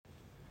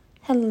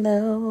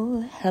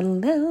Hello,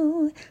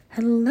 hello,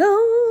 hello.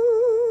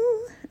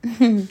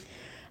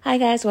 Hi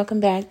guys, welcome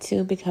back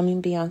to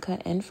Becoming Bianca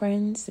and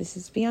Friends. This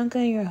is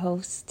Bianca, your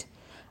host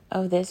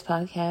of this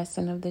podcast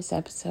and of this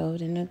episode.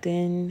 And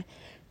again,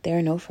 there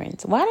are no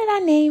friends. Why did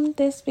I name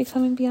this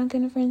Becoming Bianca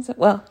and Friends?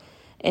 Well,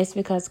 it's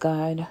because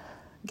God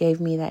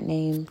gave me that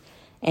name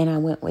and I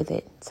went with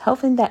it. It's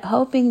hoping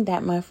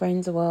that my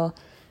friends will,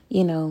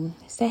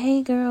 say,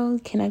 hey girl,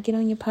 can I get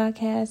on your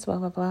podcast?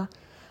 Blah, blah, blah.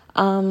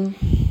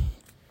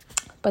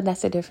 But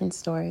that's a different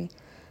story.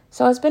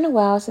 So it's been a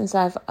while since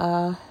I've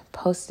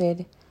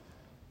posted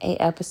a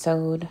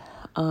episode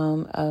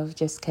of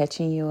just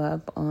catching you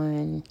up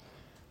on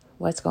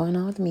what's going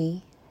on with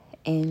me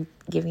and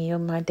giving you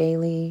my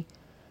daily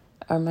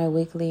or my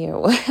weekly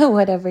or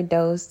whatever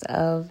dose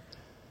of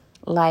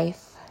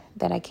life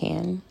that I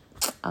can.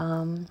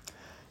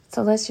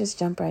 So let's just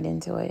jump right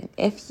into it.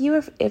 If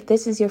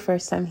this is your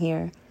first time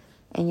here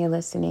and you're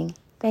listening,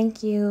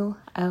 thank you.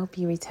 I hope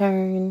you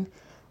return.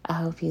 I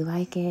hope you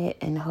like it,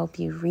 and I hope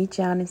you reach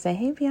out and say,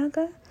 hey,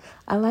 Bianca,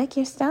 I like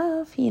your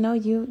stuff.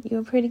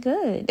 You're pretty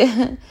good.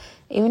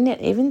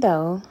 even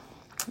though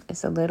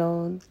it's a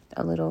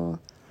little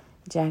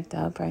jacked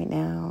up right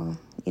now.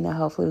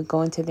 Hopefully we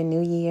go into the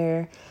new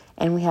year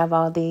and we have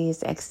all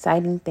these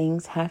exciting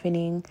things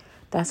happening.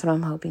 That's what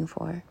I'm hoping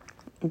for.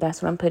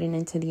 That's what I'm putting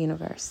into the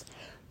universe.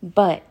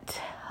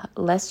 But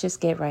let's just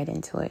get right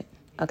into it,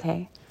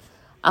 okay?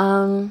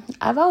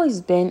 I've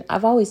always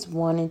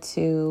wanted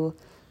to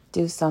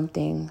do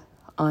something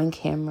on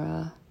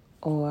camera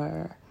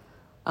or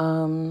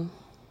do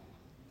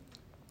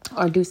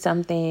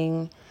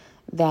something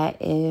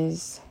that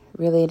is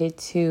related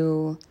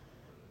to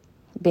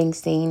being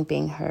seen,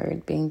 being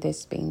heard, being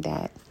this, being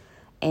that.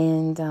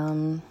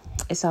 And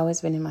it's always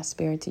been in my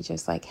spirit to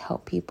just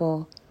help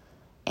people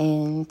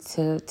and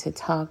to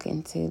talk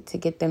and to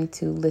get them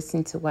to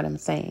listen to what I'm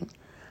saying.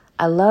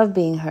 I love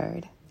being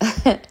heard.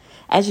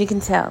 As you can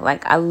tell,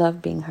 I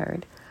love being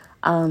heard.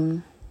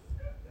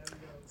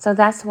 So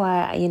that's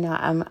why,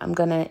 I'm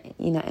going to,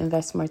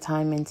 invest more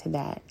time into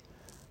that.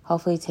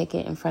 Hopefully take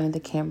it in front of the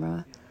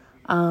camera.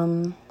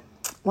 One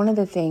of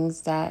the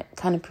things that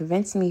kind of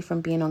prevents me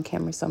from being on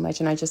camera so much,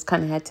 and I just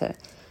kind of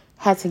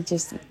had to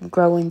just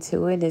grow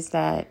into it, is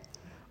that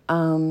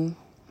I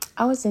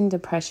was in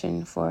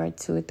depression for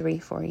 2 or 3,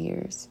 4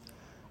 years.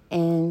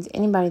 And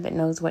anybody that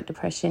knows what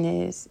depression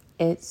is,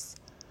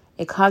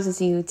 it causes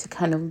you to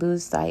kind of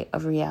lose sight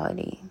of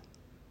reality.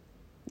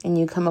 And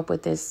you come up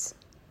with this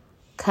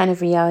kind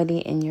of reality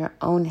in your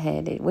own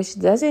head, which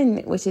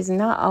is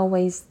not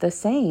always the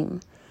same.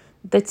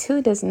 The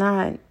two does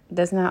not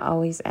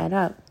always add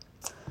up.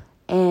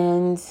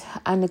 And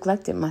I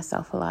neglected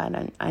myself a lot.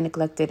 I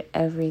neglected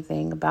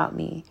everything about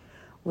me,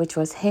 which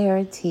was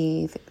hair,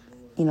 teeth,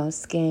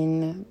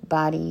 skin,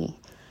 body,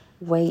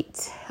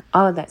 weight,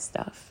 all of that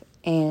stuff.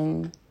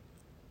 And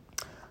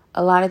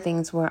a lot of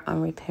things were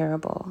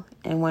unrepairable.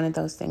 And one of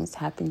those things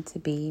happened to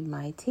be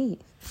my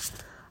teeth.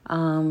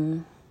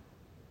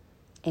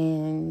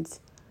 And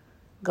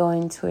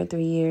going 2 or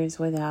 3 years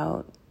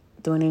without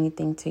doing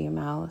anything to your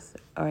mouth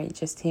or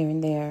just here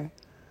and there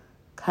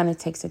kind of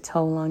takes a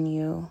toll on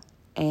you.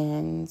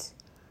 And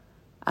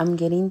I'm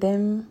getting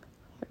them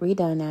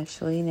redone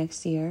actually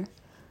next year,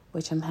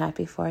 which I'm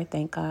happy for,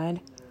 thank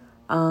God.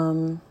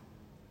 And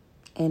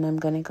I'm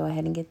going to go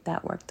ahead and get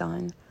that worked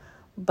on.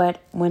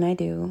 But when I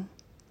do,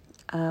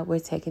 we're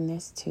taking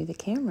this to the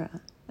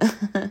camera.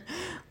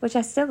 Which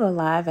I still go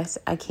live.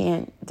 I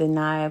can't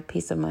deny a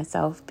piece of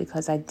myself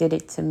because I did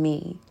it to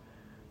me,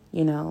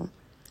 and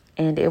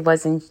it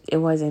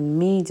wasn't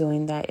me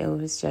doing that. It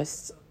was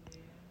just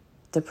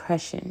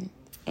depression.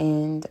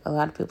 And a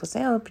lot of people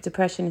say, oh,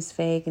 depression is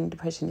fake and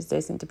depression is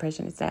this and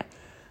depression is that.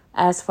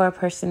 As for a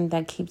person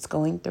that keeps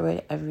going through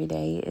it every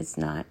day, it's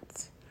not.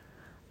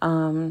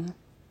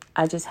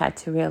 I just had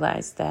to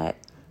realize that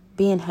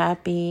being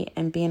happy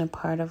and being a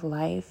part of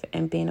life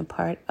and being a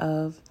part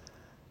of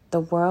the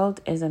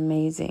world is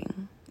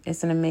amazing.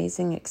 It's an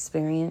amazing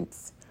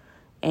experience,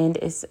 and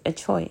it's a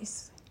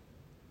choice.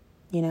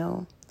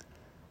 Being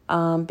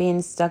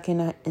stuck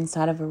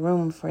inside of a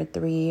room for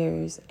 3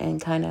 years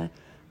and kind of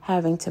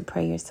having to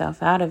pray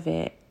yourself out of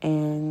it,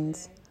 and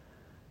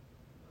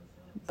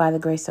by the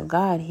grace of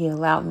God, He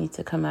allowed me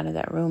to come out of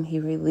that room. He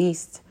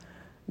released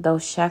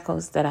those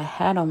shackles that I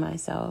had on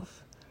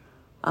myself,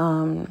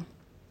 and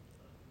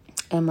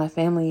my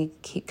family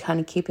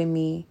keeping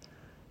me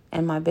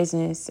and my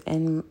business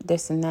and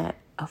this and that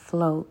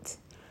afloat,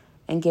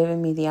 and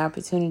giving me the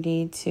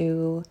opportunity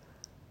to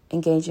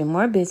engage in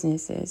more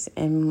businesses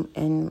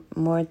and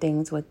more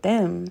things with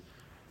them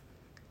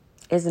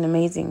is an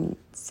amazing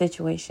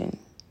situation.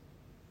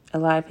 A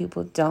lot of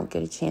people don't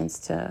get a chance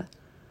to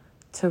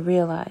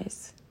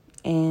realize.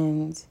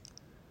 And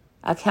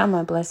I count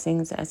my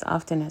blessings as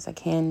often as I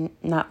can,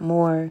 not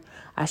more.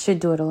 I should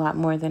do it a lot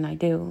more than I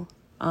do.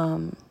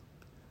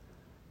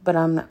 But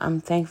I'm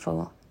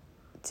thankful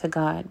to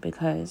God,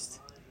 because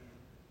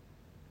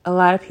a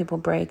lot of people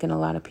break and a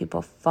lot of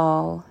people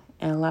fall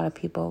and a lot of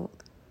people,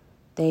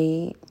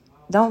 they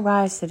don't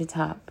rise to the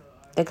top.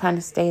 they kind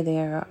of stay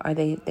there, or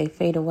they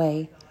fade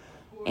away,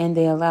 and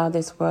they allow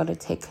this world to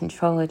take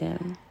control of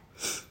them.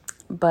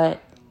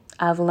 But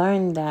I've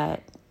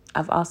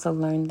also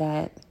learned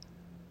that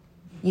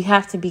you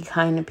have to be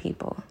kind to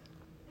people,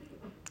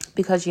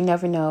 because you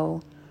never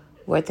know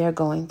what they're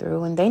going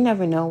through, and they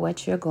never know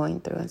what you're going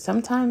through. And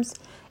sometimes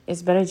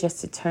it's better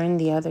just to turn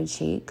the other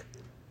cheek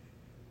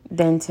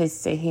than to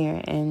sit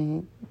here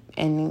and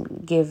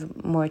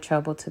give more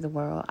trouble to the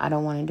world. I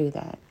don't want to do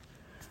that.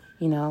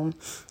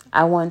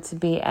 I want to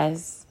be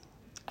as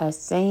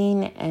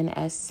sane and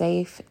as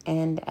safe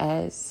and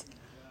as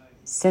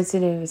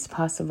sensitive as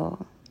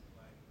possible,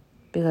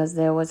 because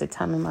there was a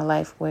time in my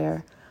life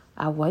where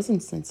I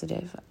wasn't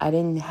sensitive. I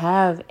didn't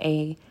have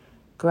a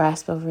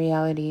grasp of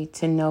reality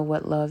to know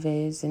what love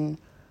is and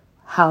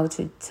how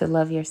to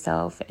love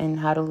yourself and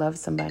how to love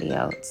somebody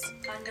else.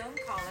 Unknown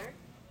caller.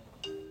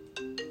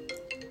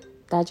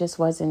 That just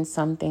wasn't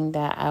something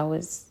that I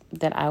was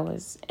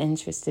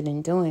interested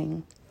in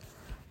doing.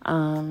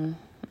 I'm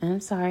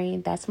sorry,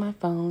 that's my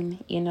phone.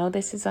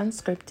 This is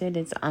unscripted,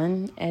 it's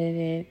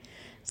unedited.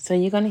 So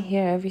you're going to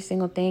hear every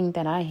single thing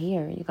that I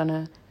hear. You're going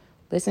to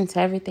listen to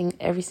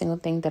every single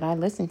thing that I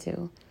listen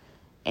to.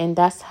 And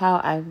that's how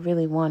I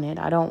really want it.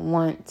 I don't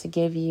want to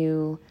give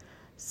you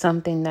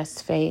something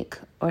that's fake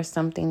or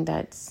something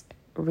that's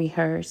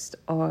rehearsed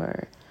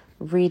or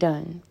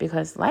redone,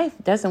 because life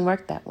doesn't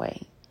work that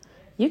way.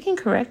 You can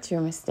correct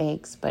your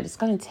mistakes, but it's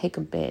going to take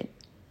a bit,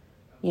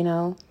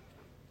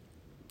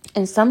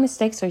 And some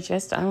mistakes are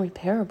just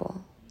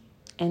unrepairable.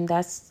 And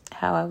that's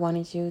how I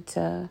wanted you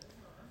to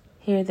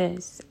hear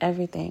this,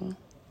 everything.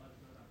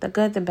 The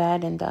good, the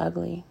bad, and the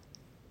ugly,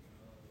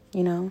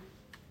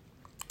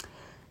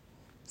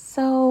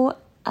 So,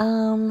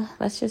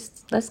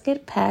 let's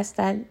get past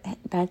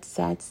that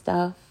sad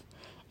stuff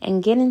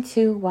and get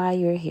into why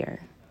you're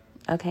here.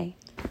 Okay.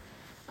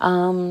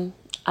 I'm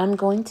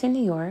going to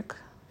New York.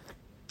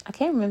 I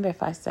can't remember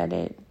if I said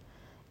it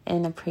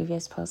in a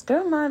previous post.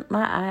 Girl, my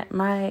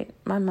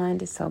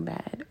mind is so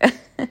bad.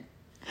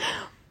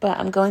 But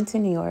I'm going to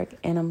New York,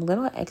 and I'm a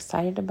little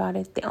excited about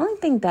it. The only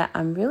thing that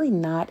I'm really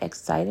not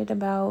excited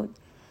about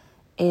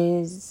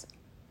is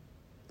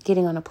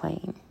getting on a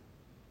plane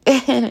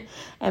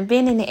and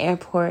being in the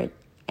airport,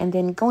 and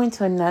then going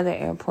to another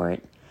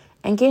airport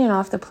and getting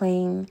off the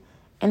plane,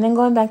 and then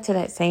going back to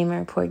that same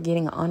airport,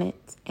 getting on it,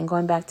 and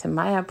going back to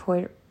my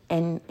airport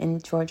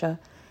in Georgia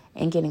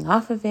and getting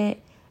off of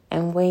it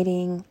and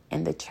waiting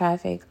and the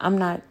traffic. I'm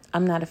not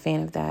a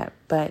fan of that,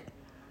 but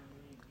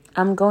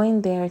I'm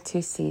going there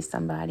to see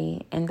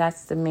somebody, and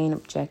that's the main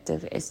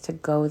objective, is to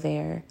go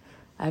there.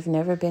 I've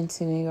never been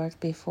to New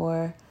York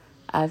before.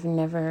 I've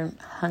never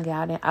hung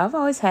out. I've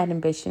always had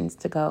ambitions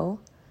to go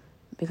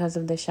because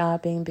of the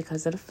shopping,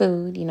 because of the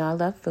food. I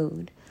love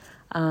food.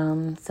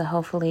 So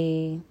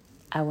hopefully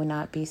I will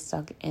not be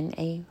stuck in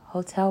a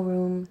hotel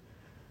room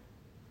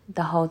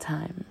the whole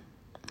time.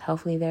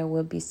 Hopefully there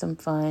will be some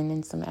fun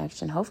and some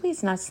action. Hopefully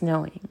it's not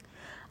snowing.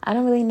 I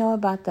don't really know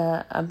about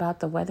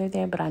the weather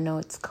there, but I know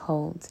it's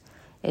cold.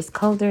 It's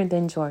colder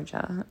than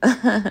Georgia.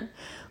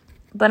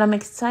 But I'm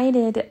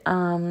excited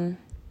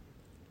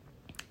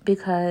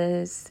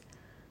because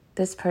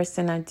this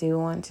person I do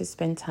want to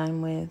spend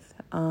time with,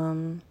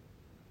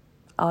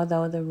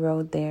 although the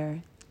road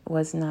there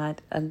was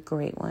not a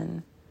great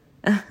one.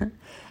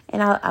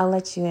 And I'll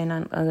let you in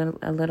on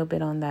a little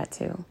bit on that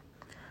too.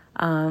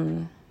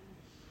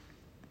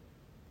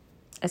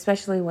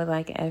 Especially with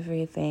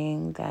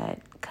everything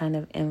that kind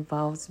of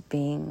involves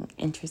being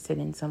interested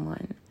in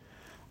someone.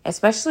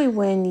 Especially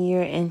when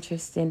you're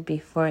interested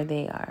before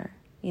they are.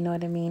 You know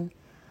what I mean?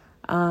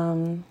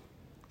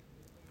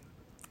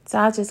 So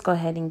I'll just go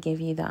ahead and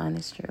give you the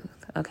honest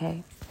truth,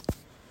 okay?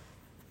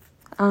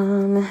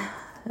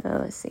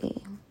 Let's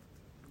see.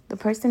 The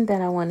person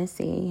that I want to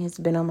see has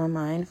been on my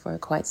mind for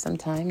quite some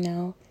time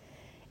now,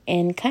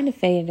 and kind of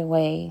faded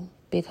away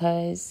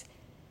because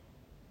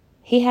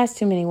he has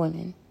too many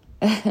women.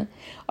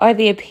 Or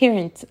the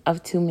appearance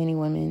of too many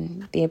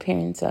women. The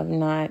appearance of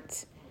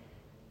not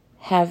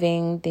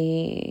having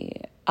the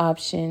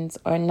options,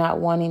 or not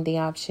wanting the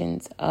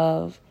options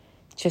of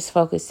just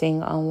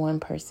focusing on one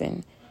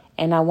person.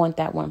 And I want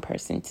that one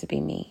person to be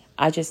me.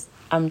 I'm just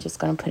going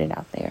to put it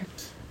out there.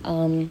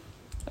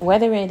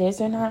 Whether it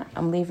is or not,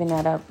 I'm leaving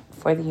that up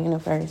for the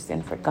universe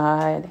and for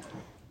God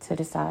to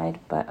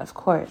decide. But of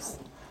course,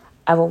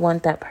 I would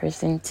want that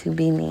person to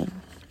be me.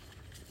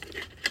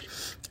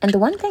 And the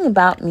one thing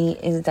about me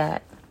is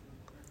that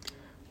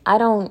I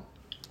don't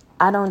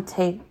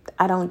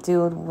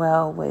do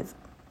well with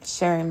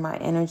sharing my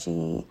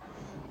energy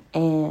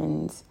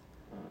and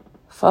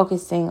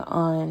focusing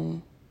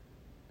on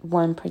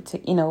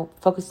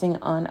focusing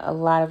on a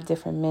lot of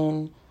different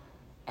men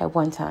at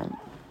one time.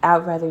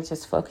 I'd rather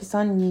just focus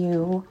on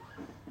you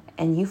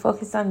and you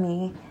focus on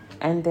me,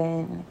 and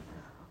then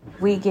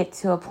we get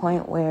to a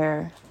point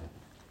where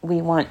we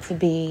want to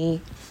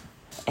be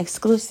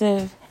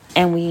exclusive,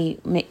 and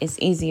it's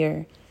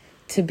easier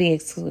to be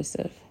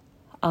exclusive.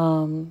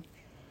 But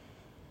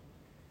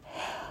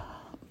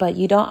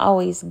you don't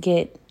always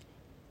get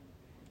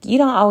you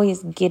don't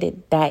always get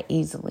it that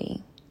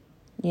easily.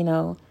 You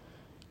know,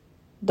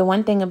 the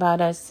one thing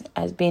about us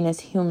as being as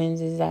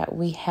humans is that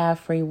we have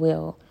free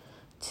will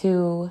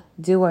to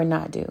do or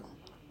not do.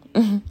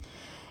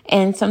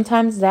 And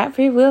sometimes that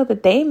free will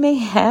that they may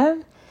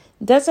have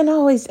doesn't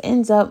always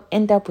end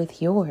up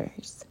with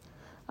yours.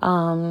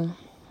 And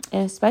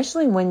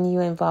especially when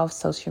you involve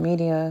social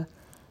media,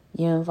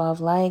 you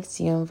involve likes,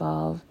 you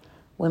involve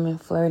women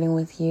flirting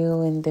with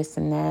you and this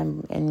and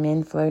that, and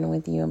men flirting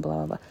with you and blah,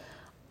 blah, blah.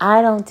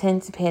 I don't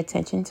tend to pay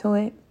attention to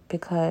it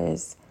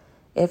because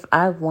if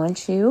I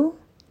want you,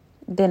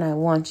 then I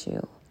want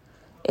you.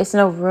 It's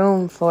no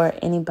room for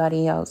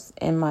anybody else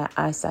in my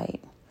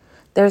eyesight.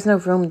 There's no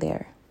room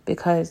there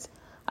because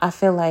I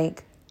feel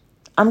like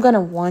I'm going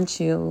to want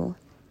you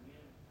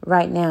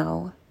right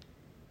now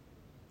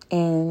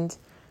and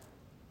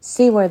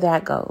see where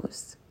that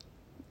goes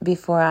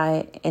before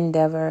I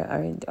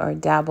endeavor or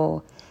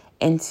dabble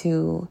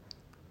into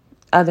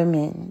other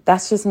men.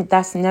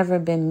 That's never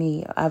been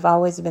me. I've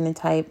always been the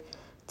type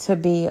to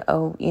be a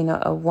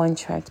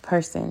one-track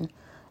person.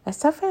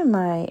 Except for in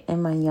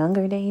my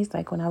younger days,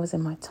 like when I was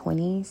in my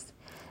 20s,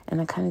 and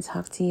I kind of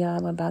talked to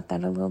y'all about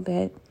that a little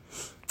bit.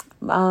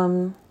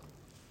 When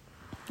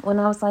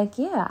I was like,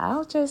 yeah,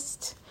 I'll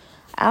just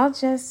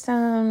focus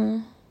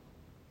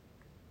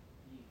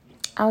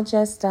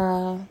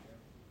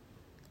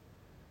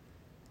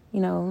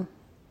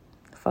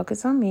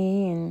on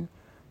me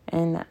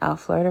and I'll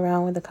flirt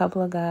around with a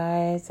couple of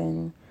guys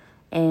and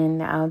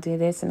I'll do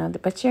this and I'll do.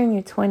 But you're in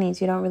your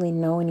 20s, you don't really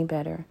know any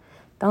better.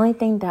 The only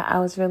thing that I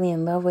was really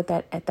in love with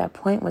at that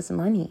point was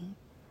money.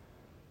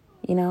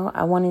 You know,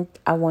 I wanted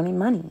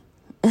money.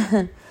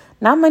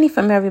 Not money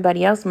from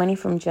everybody else, money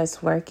from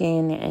just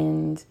working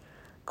and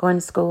going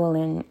to school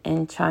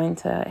and trying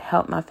to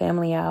help my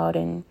family out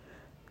and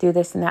do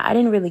this and that. I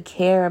didn't really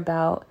care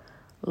about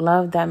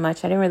love that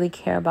much. I didn't really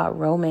care about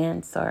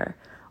romance or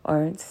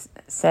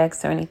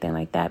sex or anything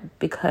like that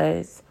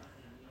because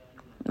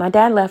my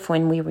dad left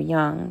when we were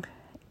young,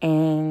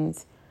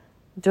 and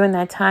during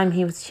that time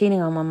he was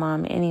cheating on my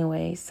mom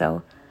anyway.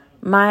 So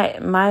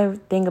my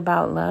thing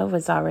about love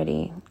was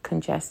already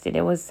congested.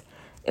 It was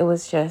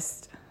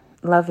just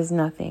love is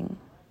nothing.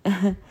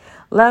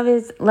 love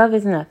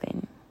is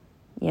nothing,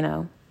 you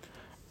know.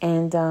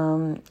 And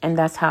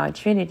that's how I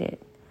treated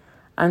it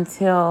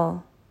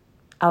until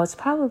I was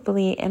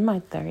probably in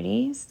my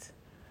 30s.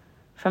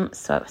 From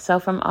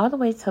all the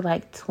way to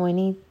like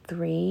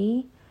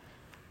 23,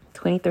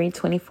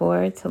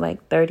 24 to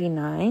like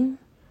 39.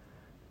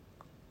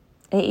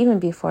 And even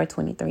before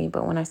 23,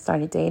 but when I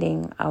started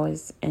dating, I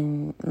was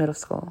in middle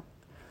school.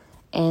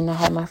 And I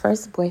had my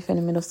first boyfriend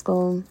in middle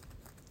school.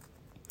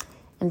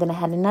 And then I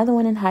had another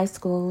one in high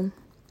school.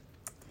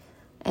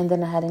 And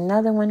then I had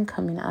another one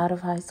coming out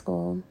of high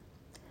school.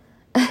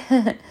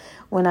 I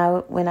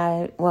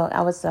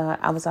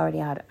was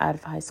already out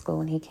of high school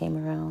when he came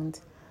around.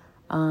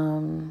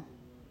 And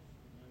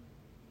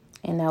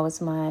that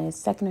was my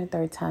second or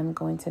third time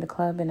going to the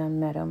club, and I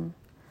met him.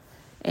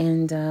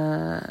 And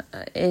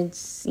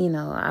it's,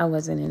 I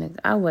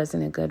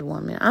wasn't a good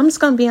woman. I'm just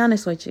gonna be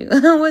honest with you.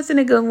 I wasn't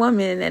a good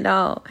woman at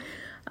all.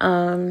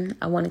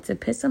 I wanted to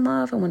piss him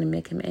off. I wanted to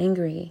make him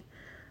angry,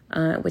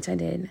 which I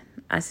did.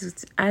 I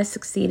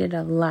succeeded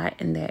a lot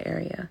in that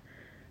area.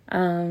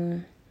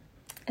 And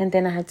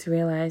then I had to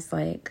realize,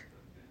 like,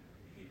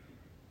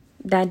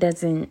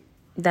 that's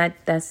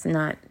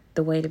not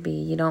the way to be.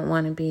 You don't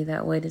want to be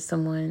that way to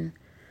someone.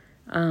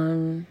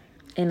 And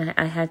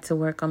I had to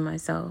work on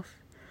myself.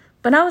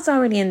 But I was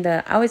in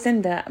the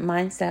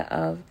mindset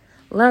of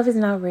love is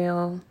not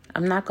real.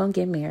 I'm not going to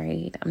get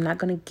married. I'm not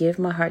going to give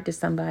my heart to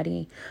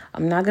somebody.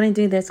 I'm not going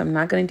to do this. I'm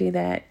not going to do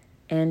that.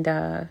 And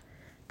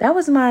that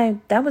was my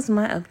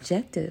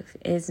objective,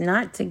 is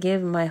not to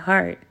give my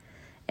heart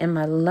and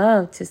my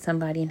love to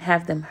somebody and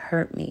have them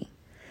hurt me.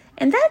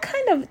 And that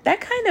kind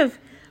of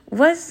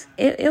was,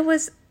 it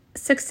was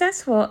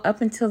successful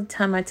up until the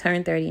time I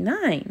turned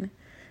 39.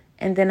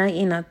 And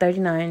then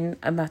 39,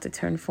 about to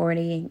turn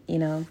 40,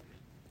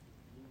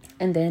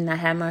 and then I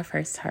had my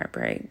first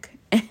heartbreak.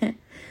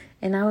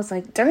 And I was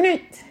like, darn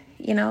it,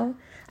 I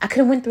could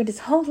have went through this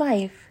whole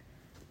life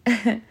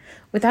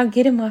without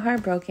getting my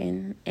heart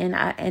broken.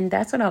 And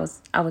that's what I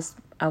was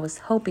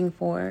hoping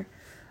for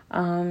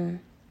when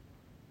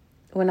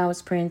I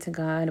was praying to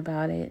God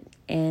about it.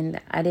 And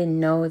I didn't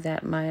know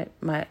that my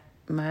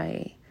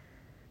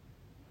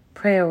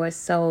prayer was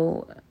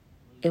so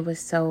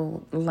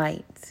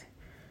light.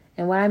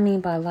 And what I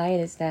mean by light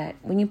is that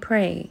when you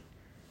pray,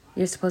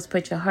 you're supposed to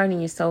put your heart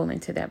and your soul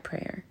into that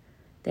prayer.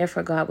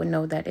 Therefore, God would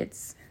know that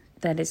it's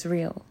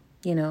real,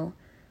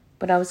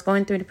 But I was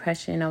going through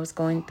depression. I was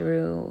going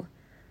through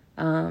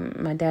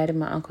my dad and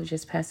my uncle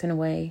just passing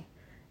away.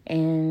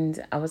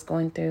 And I was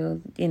going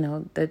through,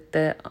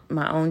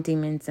 my own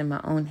demons in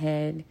my own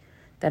head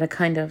that I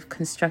kind of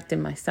constructed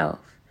myself.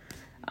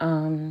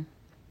 And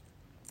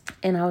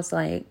I was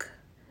like,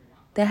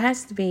 there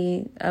has to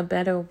be a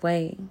better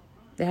way.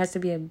 There has to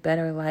be a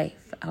better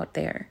life out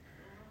there.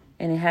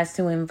 And it has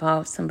to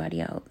involve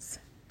somebody else,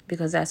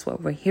 because that's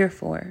what we're here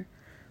for.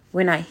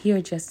 we're not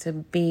here just to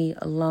be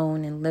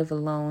alone and live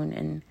alone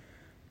and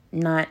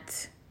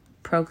not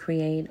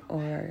procreate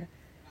or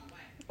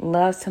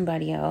love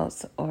somebody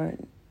else or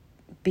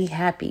be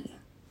happy,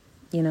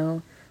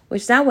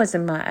 which that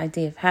wasn't my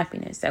idea of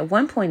happiness. At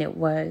one point it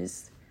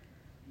was,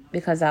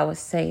 because I was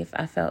safe.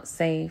 I felt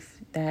safe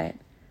that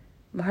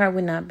my heart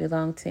would not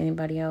belong to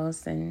anybody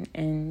else,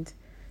 and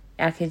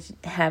I could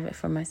have it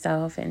for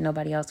myself and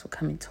nobody else would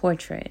come and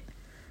torture it.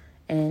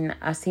 And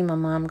I see my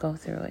mom go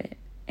through it.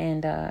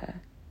 And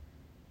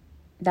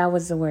that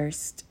was the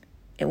worst.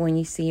 When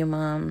you see your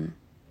mom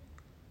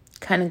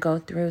kind of go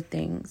through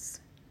things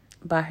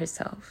by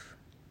herself.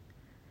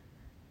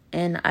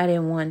 And I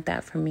didn't want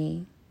that for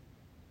me.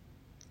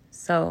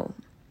 So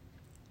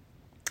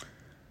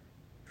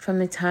from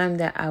the time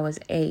that I was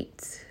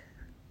 8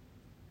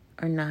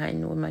 or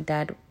 9 when my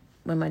dad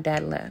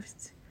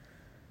left,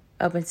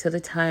 up until the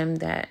time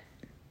that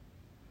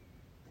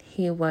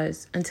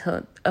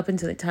up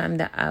until the time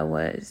that I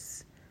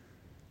was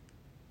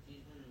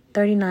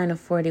 39 or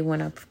 40,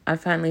 when I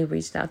finally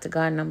reached out to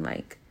God and I'm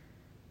like,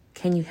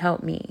 can you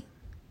help me?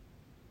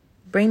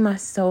 Bring my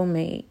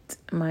soulmate,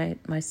 my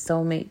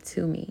soulmate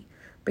to me.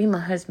 Bring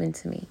my husband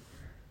to me.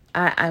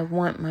 I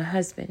want my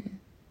husband.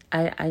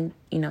 I'm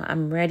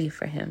ready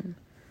for him.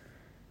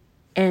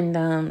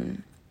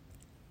 And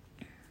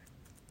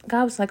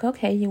God was like,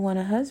 okay, you want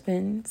a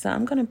husband, so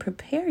I'm going to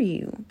prepare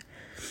you.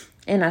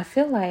 And I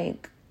feel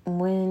like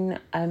when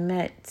I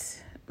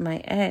met my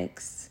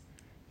ex,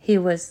 he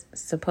was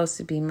supposed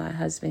to be my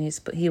husband.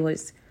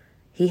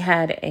 He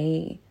had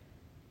a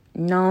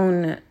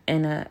known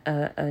and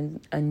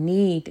a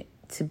need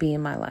to be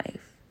in my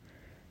life.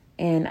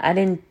 And I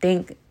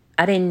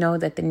didn't know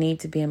that the need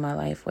to be in my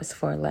life was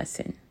for a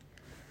lesson.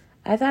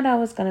 I thought I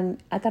was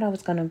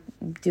gonna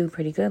do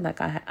pretty good. Like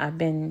I've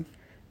been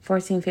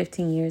 14,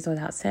 15 years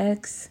without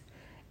sex.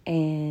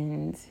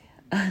 And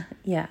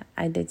yeah,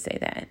 I did say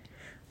that.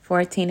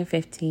 13 or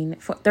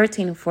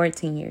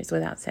 14 years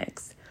without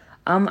sex.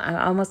 I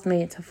almost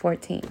made it to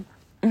 14.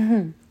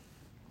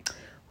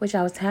 Which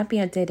I was happy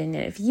I did. And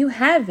if you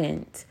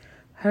haven't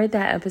heard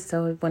that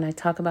episode when I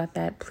talk about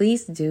that,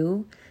 please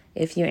do.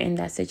 If you're in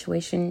that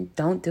situation,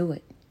 don't do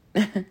it.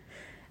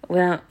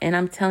 Well, and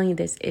I'm telling you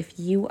this, if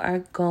you are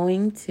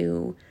going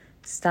to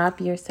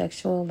stop your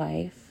sexual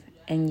life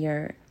and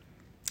your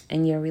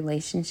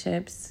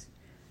relationships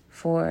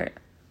for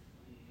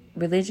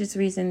religious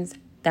reasons,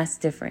 that's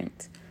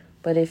different.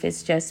 But if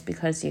it's just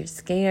because you're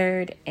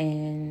scared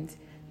and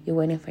you're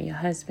waiting for your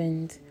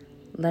husband,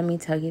 let me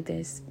tell you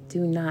this, do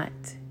not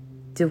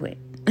do it.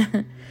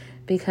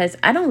 Because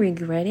I don't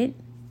regret it,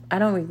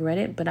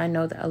 but I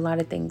know that a lot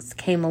of things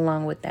came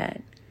along with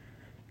that.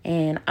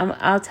 And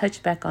I'll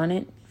touch back on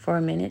it for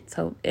a minute.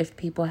 So if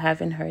people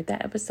haven't heard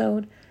that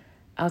episode,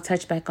 I'll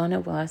touch back on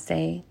it while I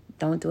say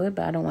don't do it.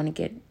 But I don't want to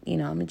get,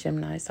 I'm a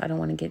Gemini, so I don't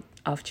want to get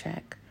off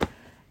track.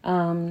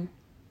 But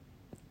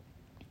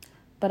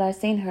I've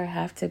seen her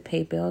have to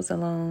pay bills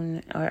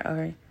alone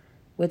or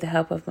with the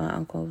help of my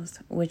uncles,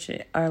 which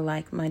are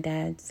like my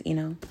dad's,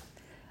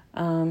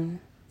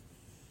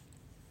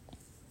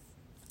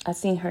 I've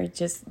seen her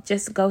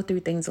just go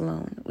through things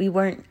alone. We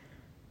weren't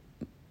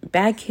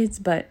bad kids,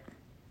 but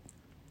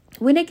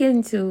we did get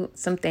into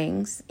some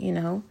things,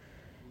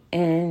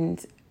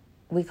 and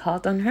we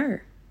called on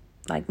her.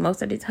 Like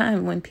most of the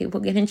time when people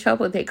get in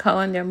trouble, they call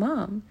on their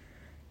mom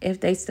if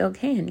they still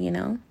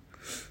can,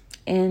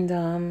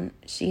 And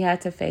she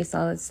had to face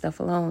all this stuff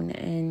alone,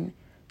 and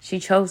she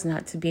chose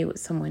not to be with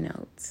someone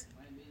else.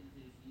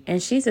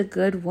 And she's a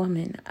good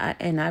woman,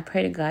 and I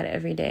pray to God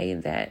every day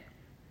that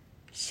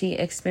she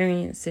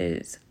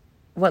experiences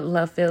what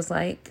love feels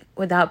like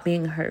without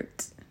being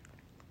hurt.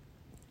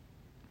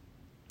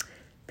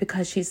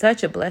 Because she's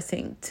such a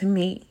blessing to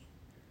me.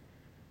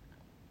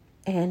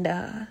 And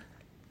I'm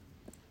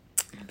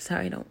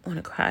sorry, I don't want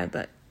to cry,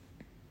 but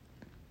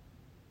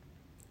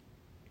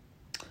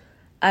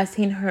I've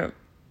seen her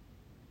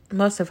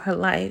most of her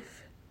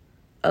life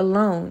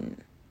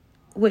alone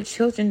with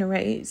children to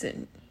raise,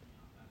 and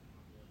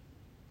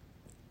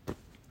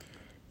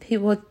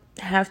people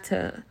have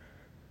to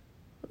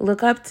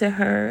look up to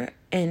her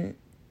and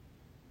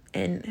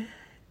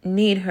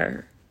need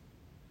her.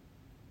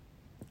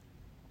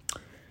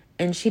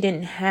 And she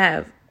didn't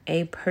have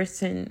a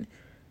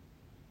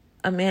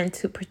man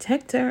to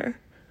protect her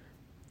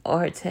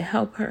or to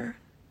help her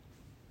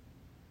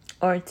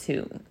or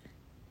to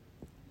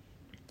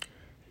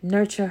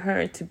nurture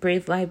her, to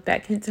breathe life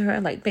back into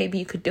her. Like, baby,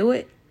 you could do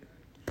it.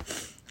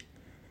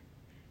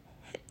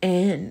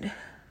 And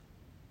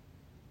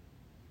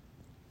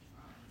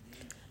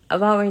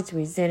I've always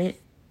resented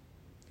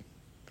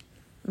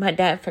my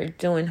dad for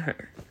doing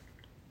her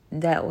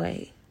that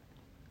way.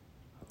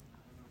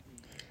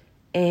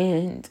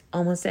 And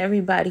almost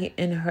everybody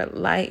in her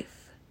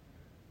life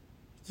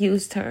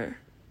used her.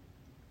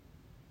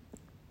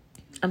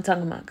 I'm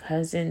talking about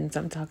cousins.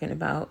 I'm talking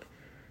about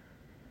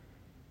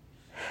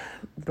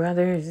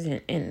brothers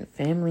and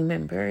family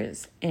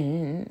members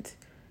and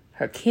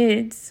her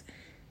kids.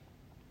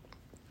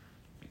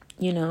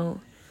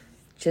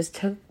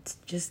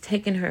 just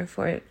taking her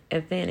for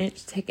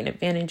advantage, taking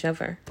advantage of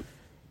her.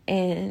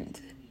 And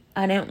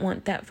I didn't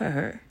want that for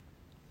her.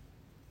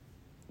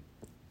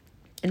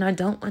 And I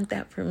don't want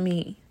that for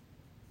me.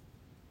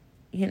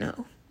 You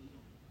know.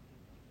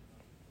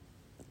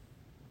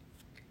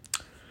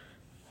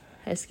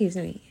 Excuse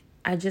me.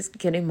 I just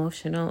get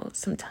emotional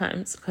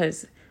sometimes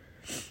because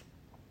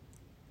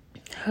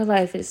her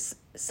life is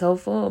so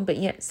full, but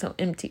yet so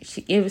empty.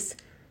 She gives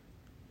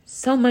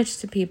so much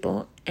to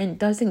people and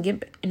doesn't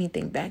give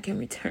anything back in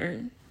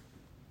return.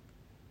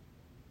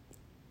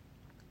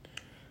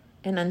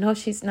 And I know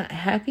she's not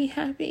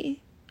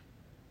happy,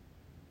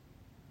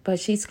 but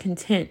she's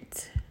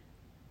content.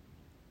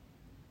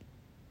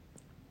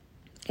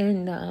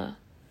 And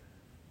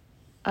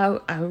I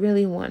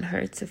really want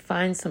her to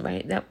find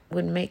somebody that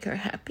would make her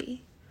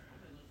happy.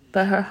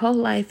 But her whole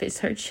life is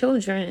her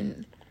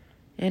children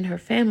and her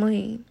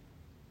family.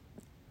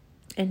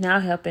 And now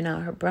helping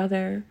out her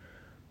brother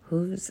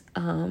who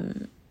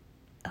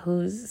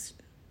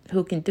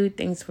can do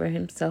things for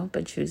himself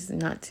but chooses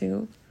not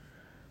to.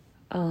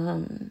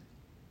 And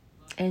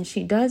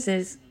she does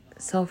it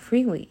so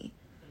freely.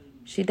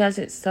 She does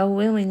it so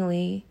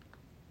willingly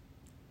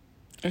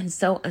and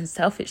so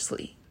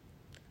unselfishly.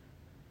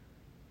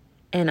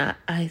 And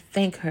I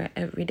thank her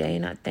every day,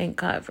 and I thank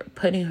God for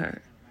putting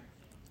her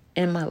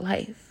in my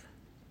life.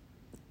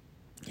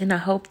 And I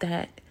hope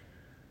that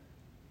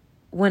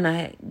when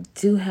I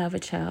do have a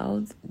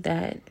child,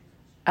 that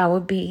I will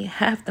be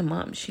half the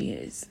mom she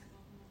is.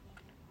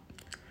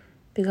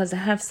 Because I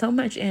have so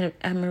much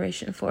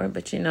admiration for her.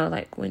 But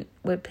like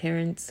with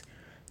parents,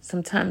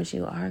 sometimes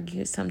you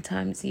argue,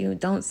 sometimes you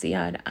don't see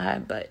eye to eye.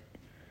 But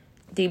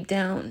deep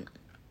down,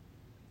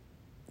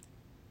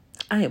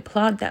 I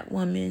applaud that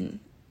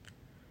woman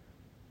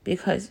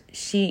because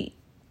she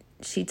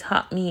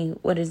taught me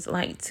what it's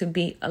like to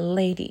be a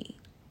lady.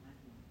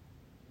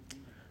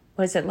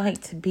 What is it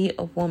like to be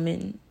a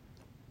woman?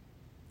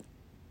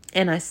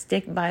 And I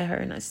stick by her,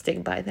 and I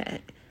stick by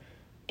that.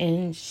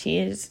 And she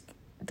is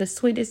the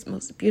sweetest,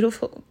 most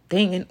beautiful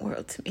thing in the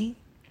world to me.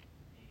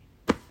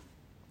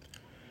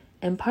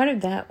 And part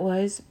of that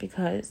was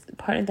because,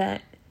 part of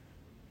that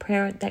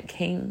prayer that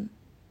came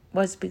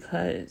was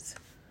because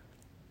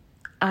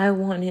I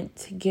wanted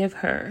to give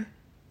her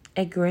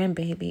a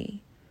grandbaby.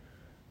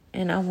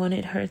 And I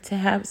wanted her to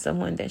have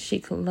someone that she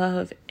could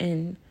love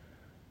and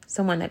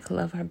someone that could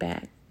love her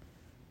back.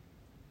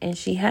 And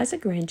she has a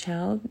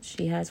grandchild.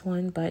 She has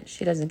one, but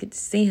she doesn't get to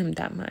see him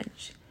that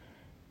much.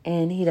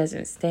 And he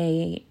doesn't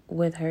stay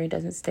with her. He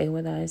doesn't stay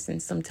with us. And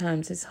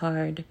sometimes it's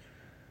hard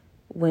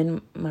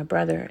when my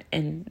brother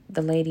and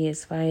the lady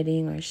is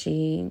fighting or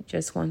she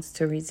just wants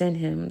to resent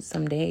him.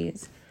 Some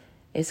days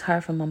it's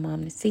hard for my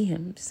mom to see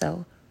him.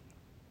 So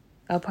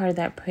a part of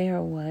that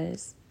prayer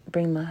was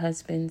bring my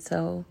husband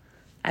so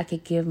I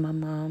could give my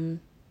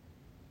mom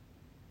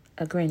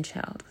a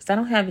grandchild. Because I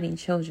don't have any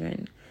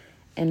children.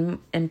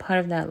 And part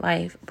of that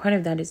life, part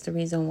of that is the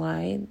reason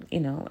why,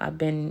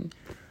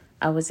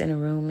 I was in a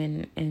room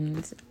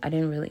and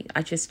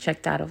I just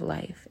checked out of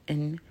life.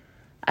 And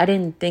I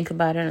didn't think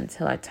about it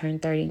until I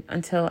turned 30,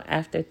 until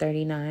after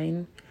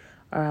 39.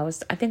 I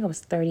think I was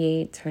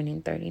 38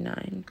 turning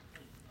 39.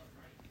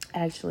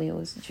 Actually, it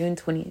was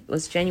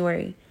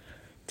January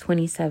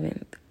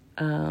 27th.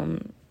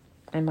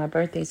 And my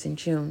birthday's in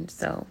June.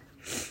 So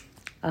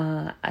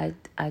I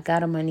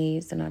got on my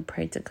knees and I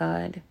prayed to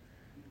God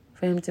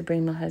for him to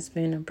bring my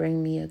husband or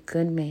bring me a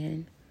good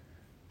man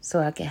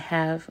so I could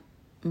have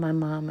my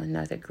mom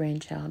another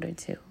grandchild or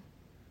two.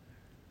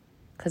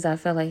 Because I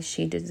felt like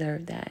she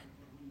deserved that.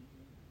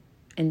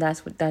 And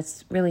that's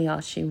really all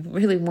she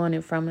really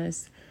wanted from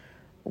us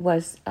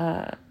was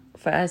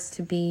for us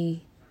to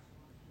be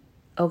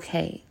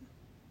okay.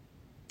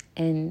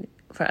 And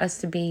for us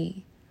to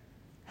be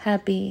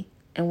happy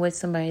and with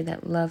somebody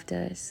that loved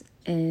us.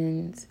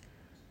 And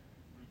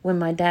when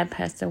my dad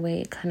passed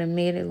away, it kind of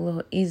made it a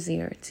little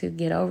easier to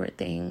get over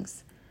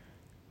things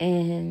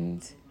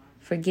and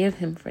forgive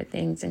him for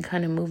things and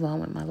kind of move on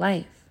with my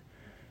life.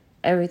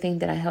 Everything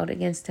that I held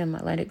against him, I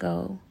let it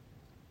go.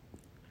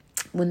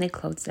 When they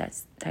closed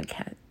that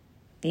cat,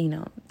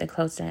 they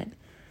closed that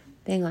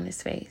thing on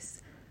his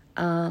face,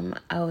 and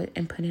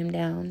put him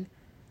down.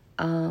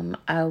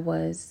 I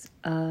was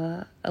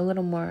a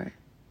little more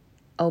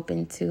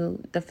open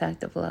to the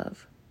fact of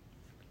love.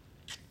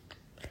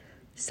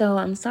 So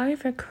I'm sorry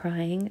for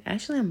crying.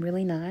 Actually, I'm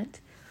really not.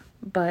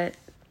 But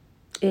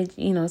it,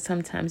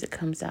 sometimes it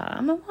comes out.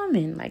 I'm a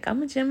woman. Like,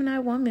 I'm a Gemini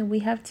woman. We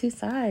have two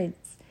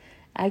sides.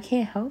 I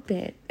can't help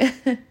it.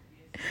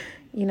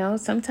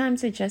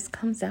 Sometimes it just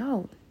comes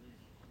out.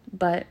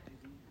 But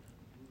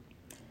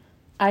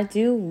I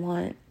do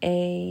want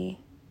a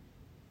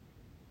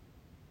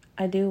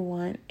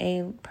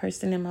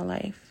person in my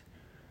life.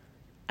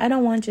 I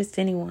don't want just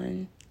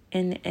anyone.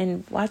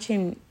 And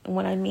watching,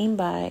 what I mean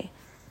by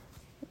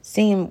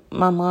seeing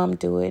my mom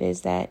do it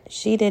is that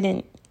she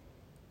didn't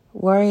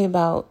worry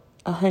about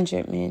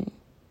 100 men.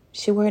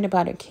 She worried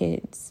about her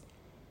kids.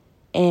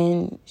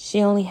 And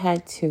she only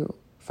had two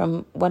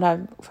from what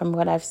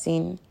I've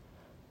seen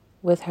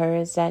with her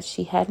is that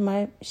she had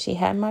my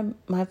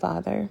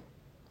father,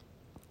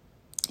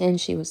 and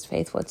she was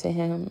faithful to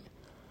him.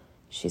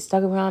 She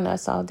stuck around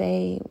us all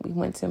day. We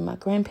went to my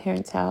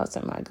grandparents' house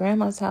and my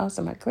grandma's house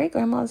and my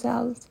great-grandma's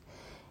house.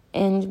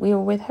 And we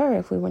were with her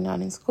if we were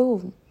not in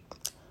school.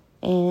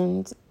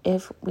 And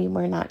if we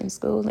were not in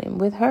school and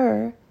with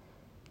her,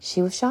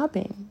 she was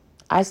shopping.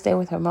 I stayed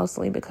with her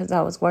mostly because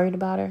I was worried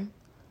about her.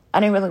 I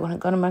didn't really want to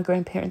go to my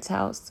grandparents'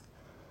 house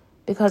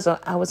because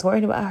I was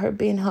worried about her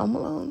being home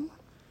alone.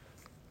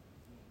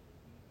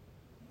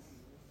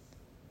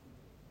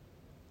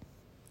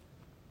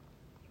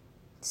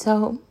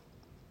 So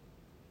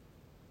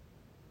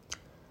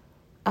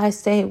I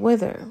stayed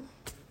with her.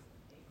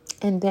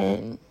 And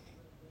then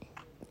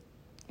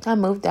I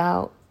moved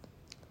out.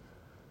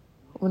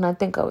 When I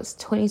think I was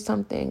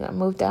 20-something, I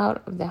moved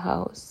out of the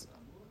house.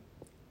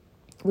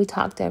 We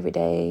talked every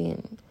day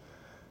and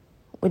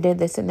we did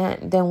this and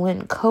that. And then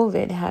when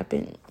COVID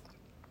happened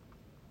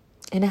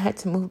and I had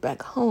to move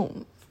back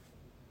home,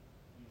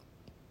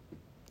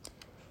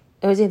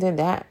 it was either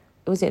that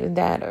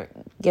or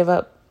give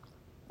up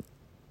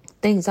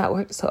things I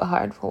worked so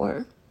hard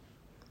for.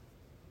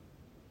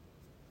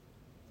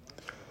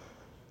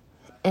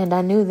 And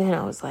I knew then,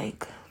 I was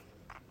like,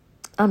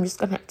 I'm just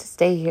going to have to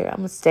stay here. I'm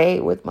going to stay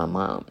with my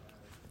mom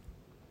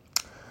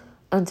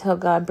until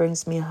God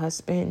brings me a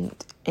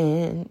husband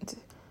and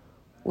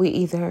we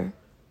either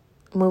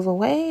move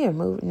away or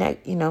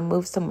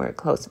move somewhere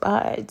close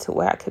by to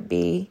where I could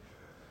be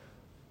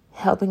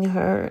helping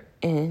her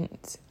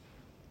and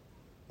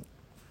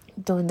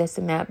doing this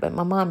and that. But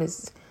my mom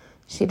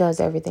she does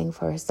everything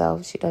for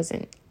herself. She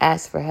doesn't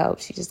ask for help.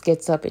 She just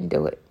gets up and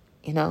do it,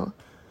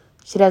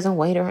 She doesn't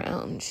wait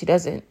around. She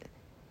doesn't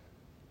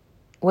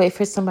wait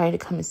for somebody to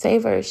come and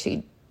save her.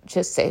 She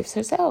just saves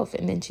herself,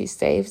 and then she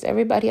saves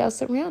everybody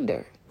else around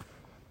her.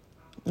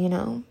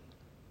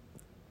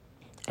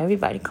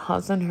 Everybody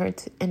calls on her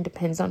and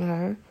depends on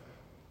her,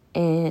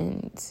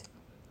 and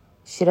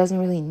she doesn't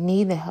really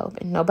need the help.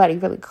 And nobody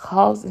really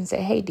calls and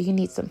say, hey, do you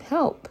need some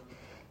help?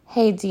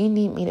 Hey, do you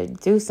need me to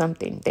do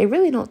something? They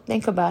really don't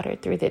think about her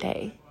through the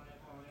day.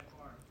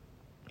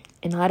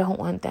 And I don't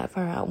want that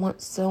for her. I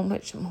want so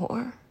much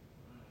more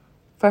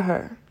for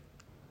her.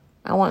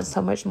 I want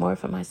so much more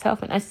for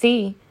myself. And I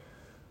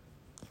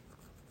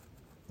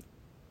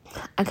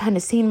kind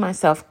of seen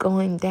myself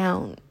going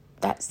down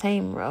that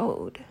same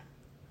road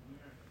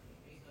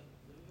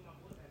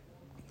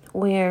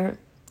where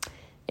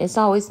it's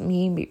always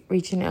me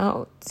reaching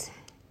out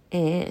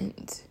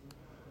and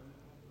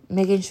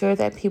making sure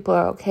that people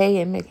are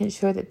okay and making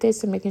sure that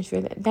this and making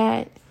sure that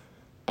that.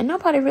 And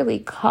nobody really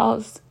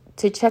calls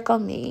to check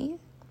on me.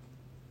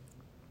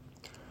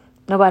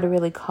 Nobody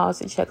really calls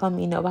to check on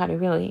me. Nobody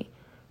really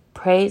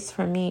prays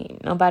for me.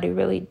 Nobody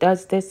really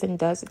does this and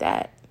does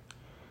that.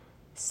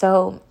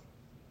 So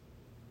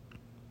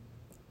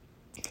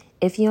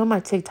if you're on my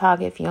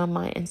TikTok, if you're on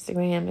my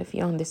Instagram, if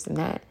you're on this and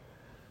that,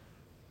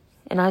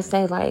 and I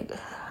say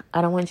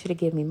I don't want you to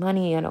give me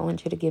money. I don't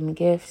want you to give me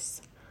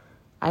gifts.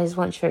 I just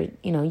want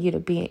you to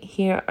be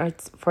here or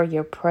for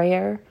your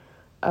prayer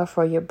or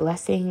for your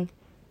blessing.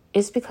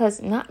 It's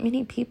because not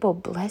many people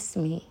bless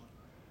me.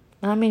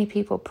 Not many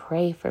people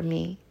pray for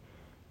me.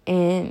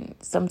 And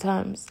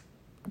sometimes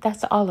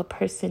that's all a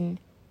person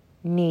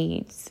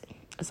needs.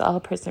 It's all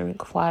a person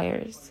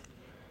requires.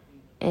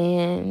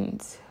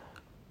 And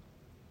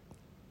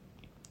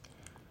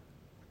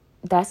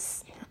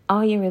that's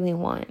all you really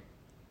want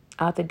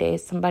out the day,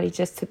 is somebody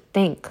just to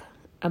think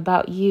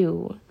about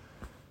you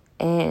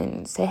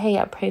and say, hey,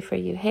 I pray for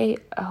you. Hey,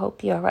 I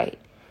hope you're all right.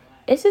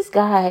 It's this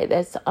guy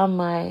that's on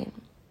my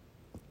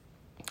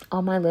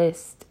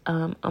list,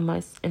 on my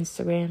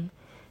Instagram.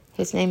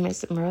 His name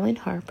is Merlin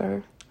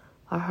Harper,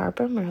 or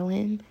Harper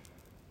Merlin,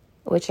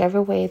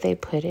 whichever way they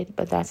put it,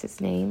 but that's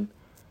his name.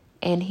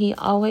 And he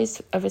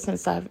always, ever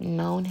since I've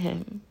known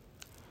him,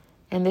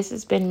 and this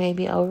has been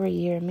maybe over a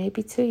year,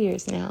 maybe 2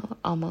 years now,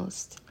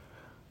 almost.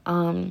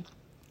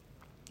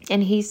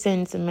 And he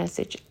sends a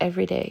message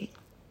every day.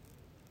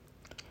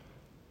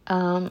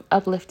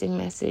 Uplifting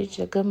message,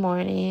 a good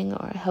morning,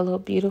 or hello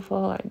beautiful,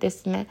 or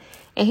this and that.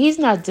 And he's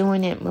not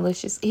doing it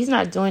malicious. He's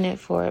not doing it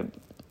for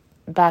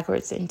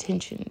backwards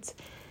intentions.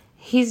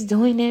 He's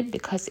doing it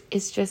because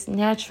it's just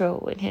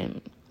natural with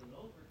him.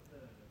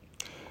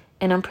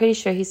 And I'm pretty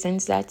sure he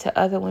sends that to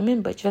other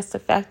women, but just the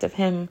fact of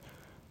him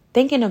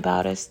thinking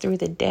about us through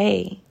the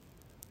day,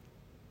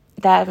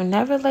 that I've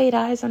never laid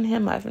eyes on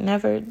him. I've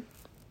never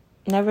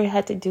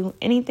had to do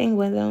anything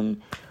with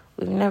him.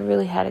 We've never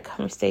really had a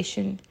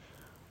conversation.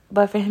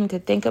 But for him to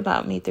think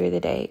about me through the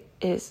day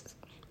is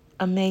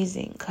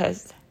amazing,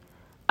 because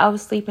I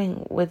was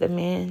sleeping with a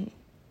man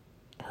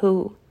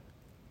who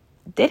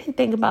didn't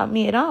think about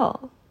me at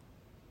all.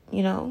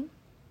 He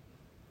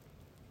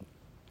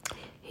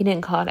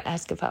didn't call to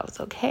ask if I was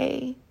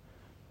okay.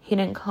 He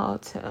didn't call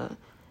to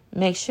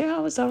make sure I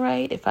was all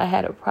right. If I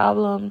had a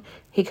problem,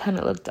 he kind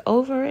of looked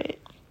over it.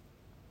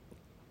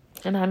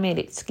 And I made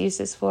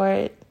excuses for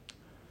it.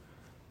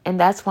 And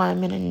that's why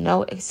I'm in a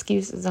no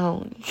excuse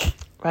zone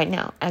right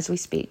now as we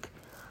speak.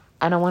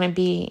 I don't want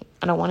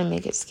to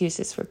make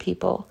excuses for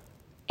people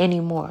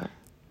anymore.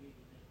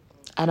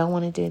 I don't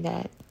want to do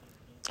that.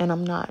 And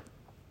I'm not.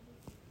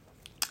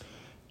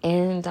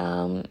 And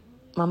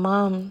my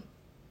mom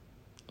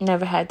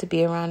never had to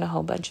be around a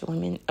whole bunch of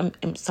women.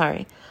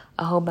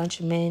 A whole bunch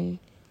of men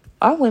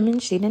or women.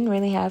 She didn't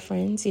really have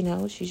friends,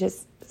 She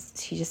just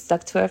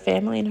stuck to her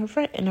family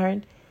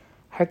and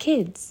her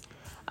kids.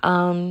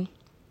 But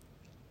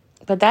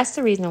that's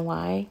the reason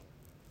why,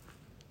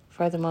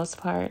 for the most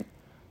part,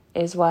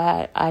 is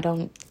why I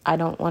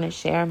don't want to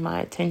share my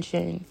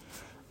attention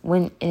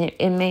when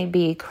it may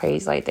be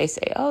crazy. Like they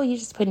say, oh, you're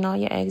just putting all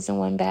your eggs in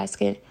one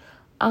basket.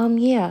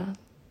 Yeah.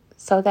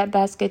 So that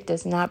basket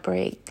does not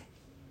break.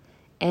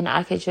 And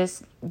I could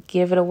just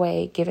give it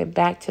away, give it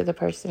back to the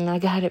person I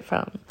got it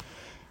from.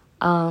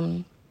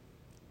 I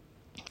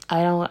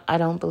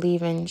don't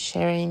believe in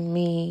sharing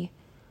me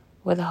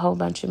with a whole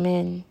bunch of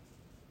men.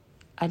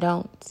 I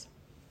don't.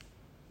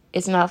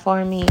 It's not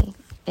for me.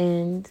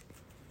 And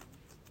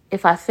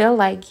if I feel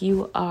like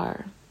you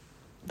are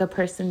the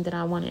person that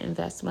I want to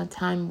invest my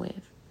time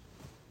with,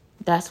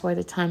 that's where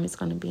the time is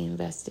going to be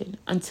invested.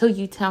 Until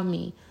you tell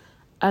me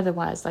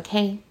otherwise, like,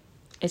 hey,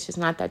 it's just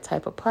not that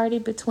type of party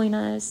between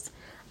us.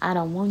 I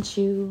don't want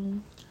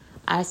you.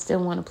 I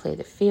still want to play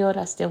the field.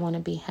 I still want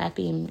to be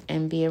happy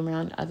and be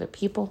around other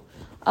people.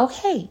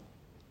 Okay.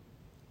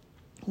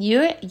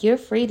 You're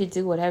free to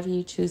do whatever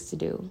you choose to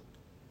do.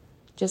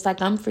 Just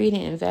like I'm free to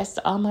invest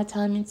all my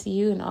time into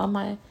you and all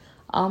my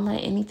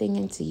anything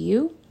into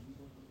you.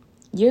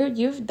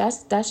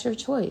 That's your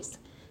choice.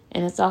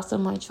 And it's also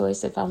my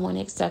choice if I want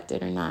to accept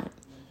it or not.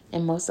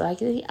 And most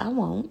likely I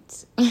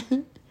won't.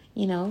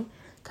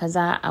 Because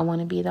I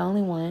want to be the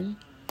only one.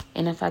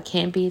 And if I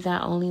can't be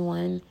that only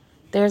one,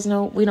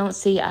 we don't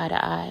see eye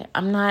to eye.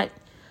 I'm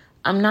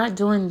not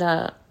doing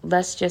the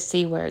let's just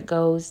see where it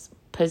goes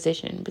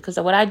position. Because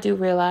what I do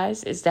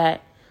realize is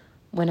that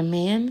when a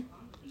man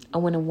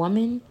or when a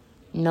woman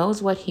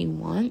knows what he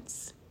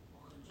wants,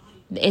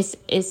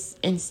 it's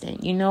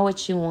instant. You know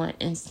what you want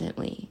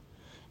instantly.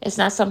 It's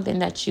not something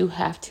that you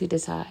have to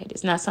decide.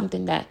 It's not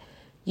something that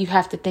you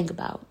have to think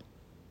about.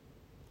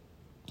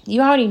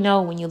 You already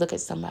know when you look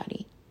at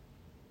somebody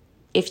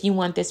if you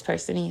want this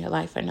person in your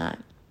life or not.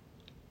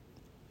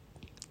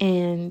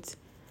 And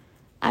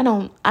I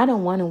don't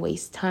want to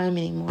waste time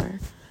anymore.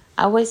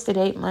 I wasted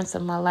 8 months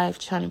of my life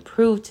trying to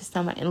prove to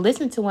someone, and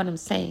listen to what I'm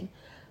saying,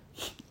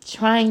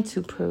 trying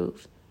to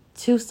prove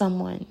to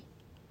someone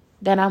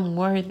that I'm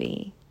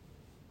worthy.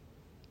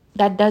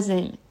 That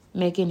doesn't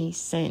make any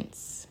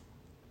sense.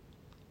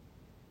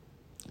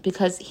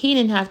 Because he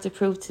didn't have to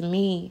prove to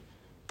me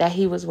that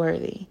he was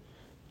worthy.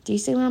 Do you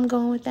see where I'm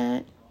going with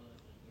that?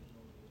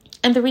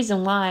 And the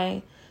reason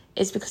why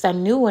is because I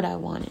knew what I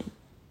wanted.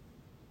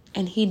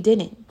 And he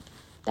didn't.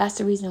 That's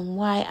the reason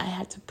why I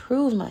had to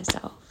prove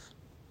myself.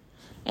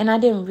 And I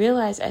didn't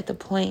realize at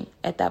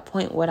that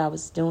point what I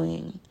was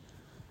doing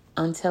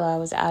until I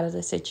was out of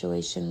the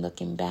situation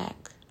looking back.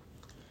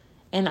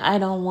 And I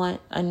don't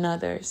want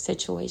another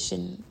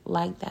situation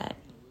like that.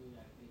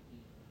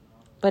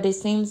 But it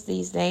seems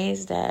these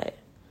days that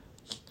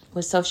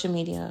with social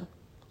media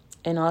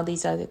and all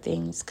these other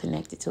things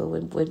connected to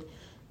it, with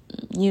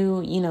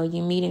you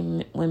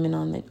meeting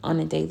women on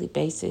a daily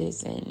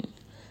basis, and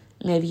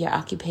maybe your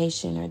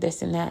occupation or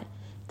this and that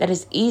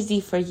it's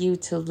easy for you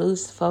to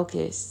lose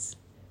focus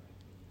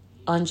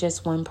on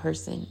just one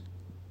person.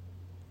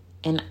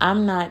 And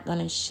I'm not going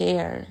to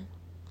share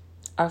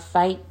or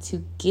fight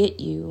to get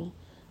you.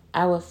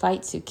 I will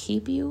fight to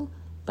keep you,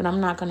 but I'm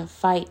not going to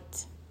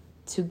fight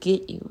to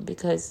get you,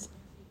 because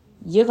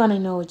you're going to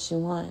know what you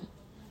want.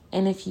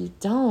 And if you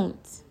don't,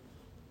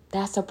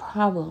 that's a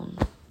problem.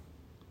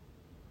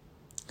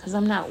 Because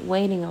I'm not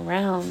waiting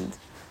around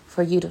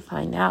for you to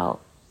find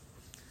out.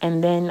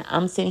 And then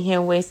I'm sitting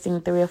here wasting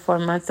 3 or 4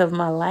 months of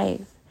my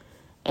life.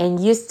 And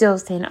you're still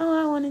saying,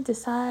 oh, I want to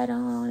decide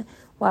on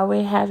while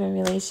we're having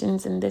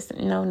relations and this.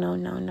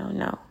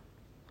 No.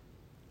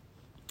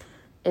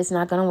 It's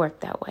not going to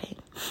work that way.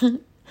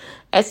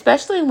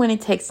 Especially when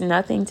it takes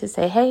nothing to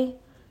say, hey,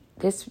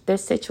 this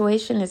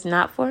situation is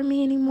not for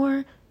me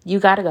anymore. You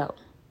got to go.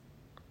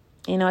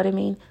 You know what I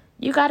mean?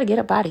 You got to get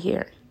up out of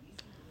here.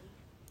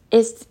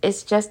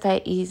 It's just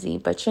that easy.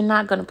 But you're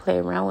not going to play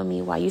around with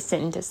me while you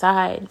sit and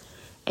decide.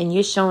 And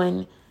you're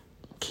showing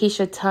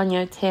Keisha,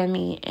 Tanya,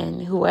 Tammy,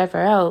 and whoever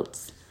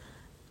else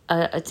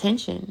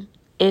attention.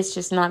 It's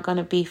just not going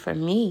to be for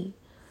me.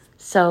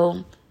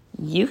 So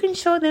you can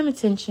show them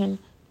attention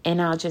and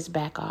I'll just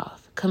back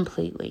off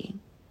completely.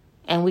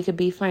 And we could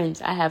be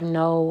friends. I have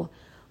no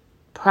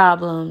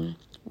problem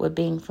with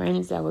being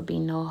friends. There would be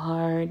no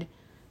hard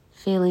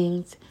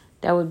feelings.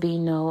 There would be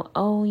no,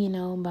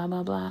 blah,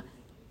 blah, blah.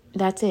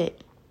 That's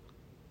it.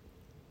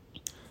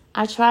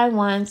 I tried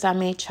once. I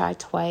may try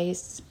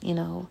twice.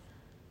 If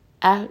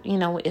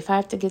I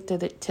have to get to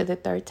the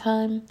third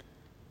time,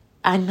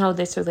 I know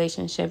this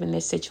relationship and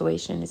this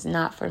situation is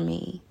not for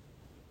me.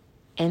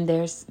 And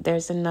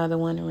there's another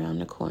one around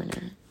the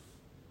corner.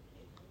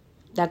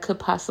 That could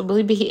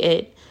possibly be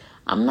it.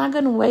 I'm not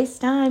going to waste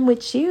time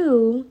with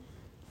you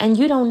and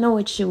you don't know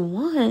what you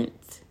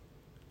want,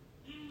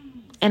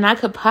 and I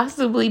could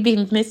possibly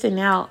be missing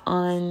out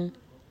on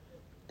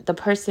the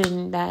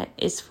person that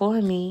is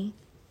for me,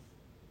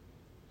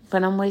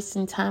 but I'm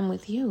wasting time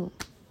with you.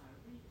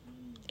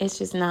 It's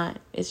just not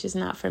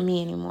for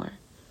me anymore.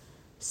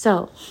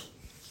 So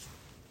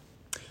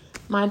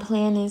my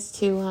plan is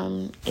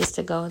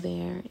to go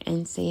there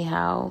and see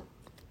how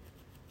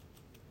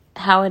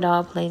it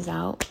all plays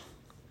out,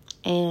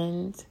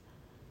 and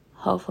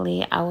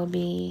hopefully I will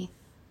be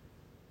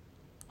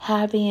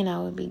happy and I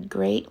will be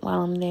great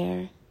while I'm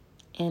there.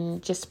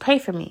 And just pray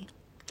for me.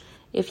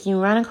 If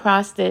you run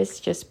across this,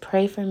 just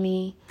pray for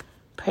me.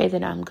 Pray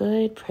that I'm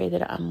good. Pray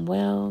that I'm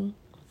well.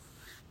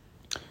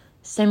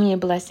 Send me your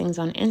blessings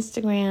on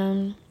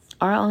Instagram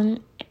or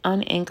on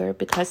Anchor,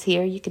 because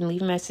here you can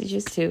leave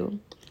messages too.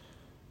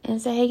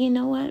 And say, hey, you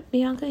know what,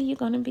 Bianca, you're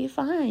going to be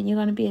fine. You're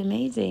going to be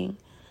amazing.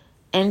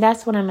 And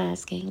that's what I'm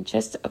asking.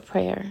 Just a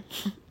prayer.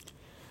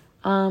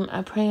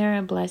 A prayer,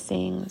 a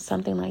blessing,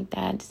 something like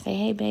that. To say,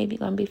 hey, babe, you're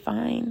going to be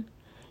fine.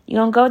 You're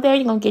going to go there.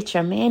 You're going to get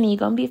your man and you're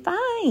going to be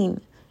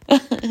fine.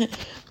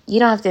 You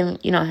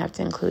don't have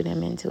to include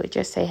him into it.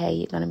 Just say, hey,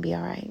 you're going to be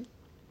all right.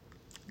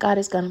 God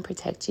is going to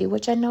protect you,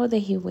 which I know that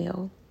he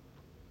will.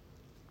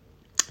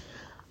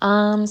 So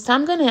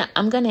I'm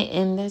gonna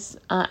end this.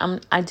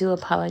 I do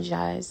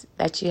apologize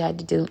that you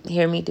had to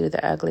hear me do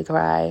the ugly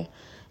cry,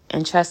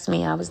 and trust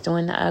me, I was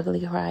doing the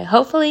ugly cry.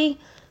 Hopefully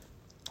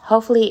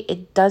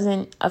it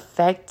doesn't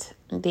affect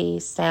the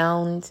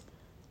sound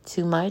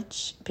too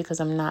much, because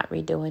I'm not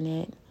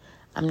redoing it.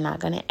 I'm not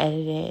gonna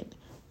edit it.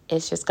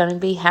 It's just gonna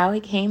be how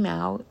it came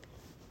out,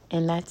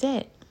 and that's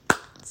it.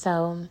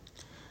 So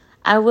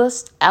I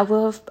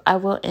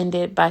will end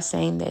it by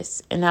saying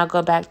this, and I'll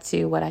go back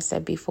to what I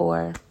said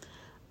before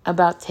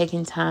about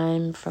taking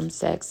time from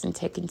sex and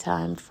taking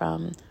time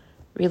from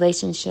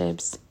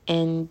relationships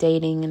and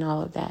dating and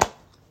all of that.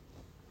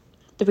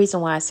 The reason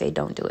why I say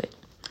don't do it.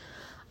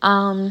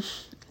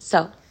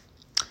 So,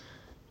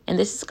 and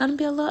this is going to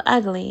be a little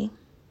ugly.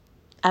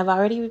 I've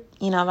already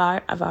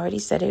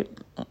said it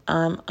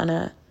on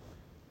a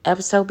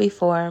episode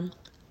before. I'm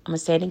going to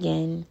say it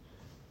again,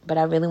 but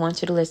I really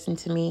want you to listen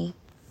to me.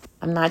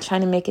 I'm not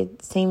trying to make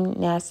it seem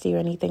nasty or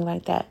anything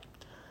like that.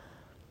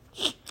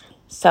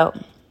 So,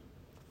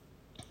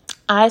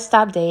 I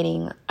stopped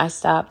dating. I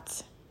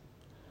stopped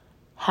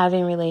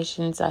having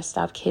relations. I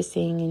stopped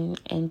kissing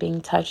and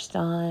being touched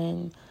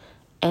on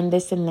and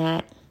this and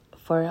that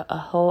for a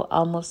whole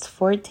almost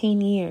 14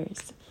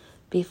 years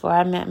before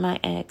I met my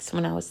ex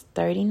when I was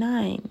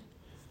 39.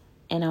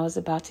 And I was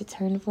about to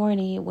turn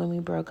 40 when we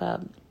broke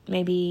up.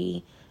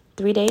 Maybe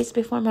 3 days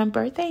before my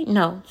birthday?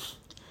 No.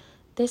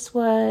 This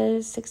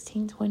was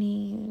 16,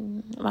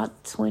 20,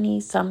 about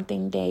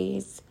 20-something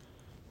days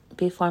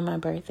before my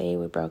birthday.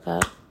 We broke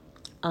up.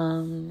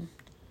 And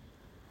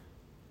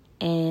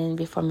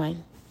before my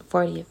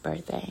 40th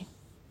birthday.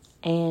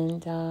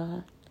 And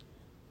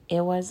it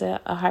was a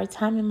hard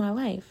time in my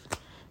life.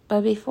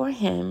 But before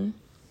him,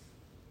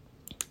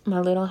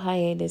 my little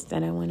hiatus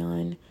that I went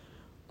on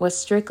was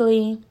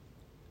strictly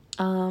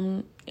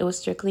my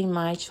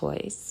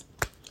choice.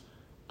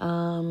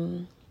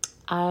 I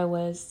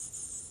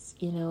was,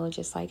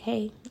 just like,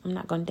 hey, I'm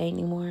not going to date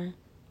anymore.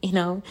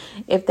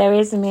 If there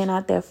is a man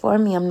out there for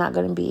me, I'm not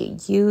going to be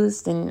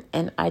used.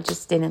 And I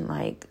just didn't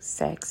like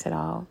sex at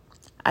all.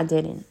 I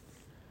didn't.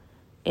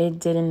 It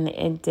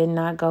did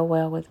not go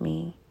well with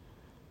me.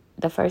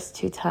 The first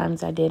 2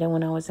 times I did it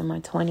when I was in my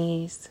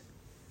 20s,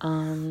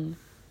 I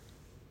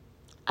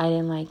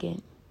didn't like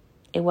it.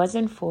 It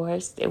wasn't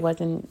forced. It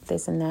wasn't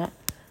this and that.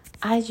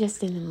 I just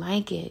didn't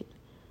like it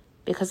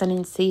because I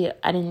didn't see it.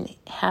 I didn't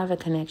have a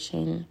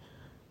connection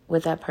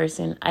with that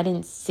person. I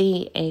didn't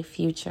see a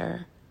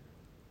future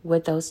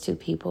with those 2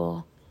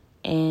 people.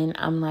 And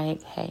I'm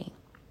like, hey,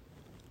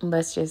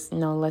 let's just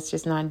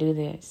not do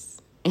this,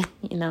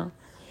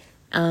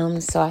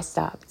 So I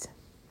stopped.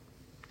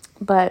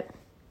 But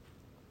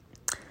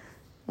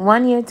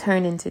 1 year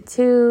turned into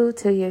 2,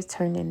 2 years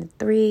turned into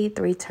 3,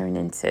 3 turned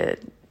into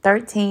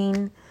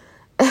 13.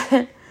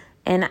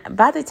 And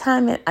by the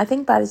time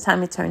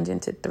it turned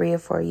into 3 or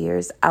 4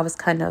 years, I was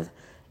kind of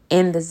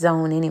in the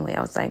zone anyway.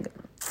 I was like,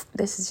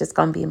 this is just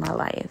going to be my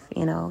life,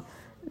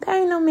 There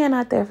ain't no man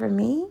out there for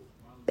me.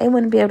 They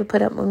wouldn't be able to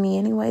put up with me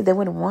anyway. They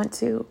wouldn't want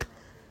to.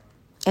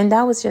 And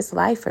that was just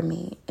life for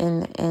me.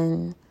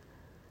 And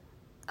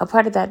a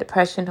part of that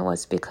depression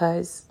was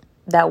because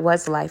that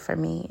was life for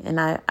me. And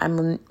I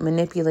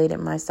manipulated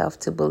myself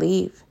to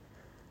believe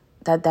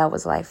that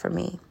was life for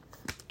me.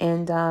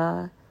 And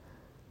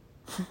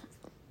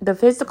the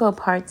physical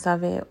parts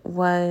of it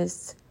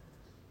was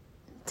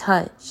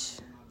touch.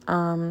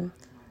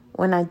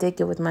 When I did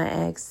get with my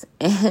ex,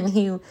 and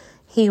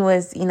he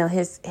was,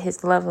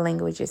 his love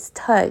language is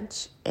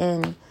touch.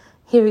 And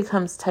here he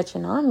comes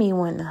touching on me,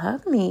 wanting to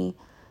hug me.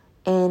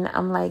 And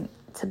I'm like,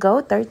 to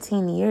go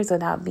 13 years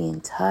without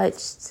being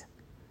touched,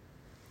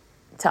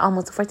 to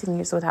almost 14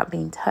 years without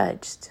being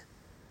touched,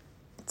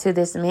 to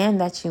this man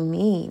that you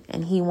meet,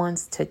 and he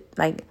wants to,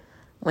 like,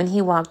 when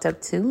he walked up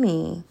to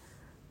me,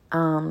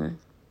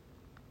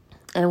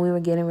 and we were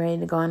getting ready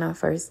to go on our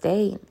first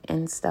date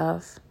and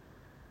stuff,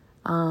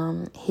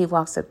 he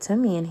walks up to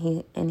me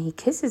and he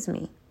kisses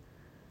me.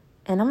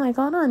 And I'm like,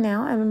 hold on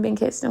now, I haven't been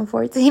kissed in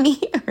 14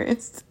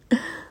 years.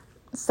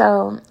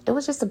 So it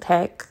was just a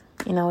peck,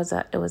 it was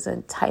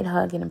a tight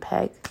hug and a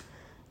peck.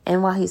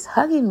 And while he's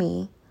hugging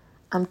me,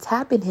 I'm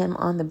tapping him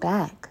on the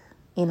back,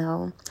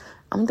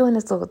 I'm doing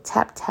this little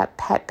tap, tap,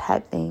 pat,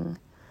 pat thing,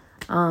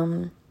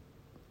 on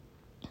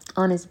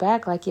his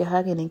back, like you're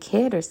hugging a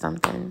kid or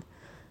something.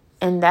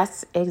 And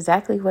that's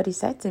exactly what he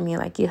said to me.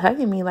 Like, you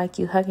hugging me like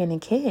you hugging a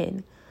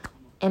kid.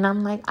 And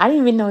I'm like, I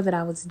didn't even know that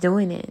I was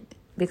doing it,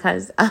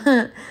 because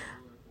at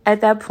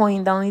that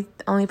point, the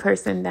only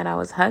person that I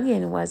was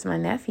hugging was my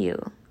nephew,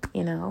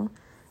 and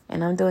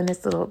I'm doing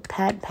this little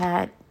pat,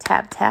 pat,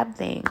 tap, tap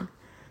thing.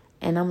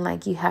 And I'm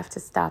like, you have to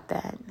stop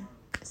that.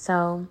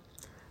 So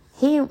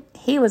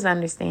he was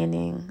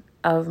understanding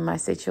of my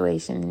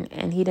situation,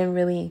 and he didn't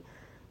really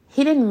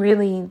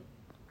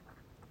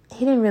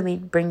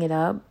bring it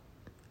up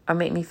or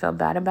make me feel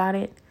bad about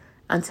it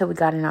until we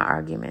got in our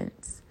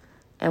arguments.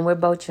 And we're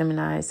both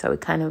Gemini, so we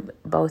kind of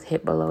both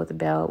hit below the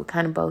belt. We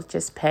kind of both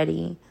just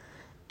petty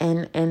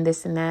and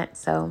this and that.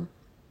 So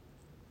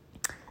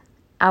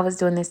I was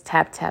doing this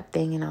tap tap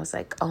thing, and I was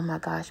like, oh my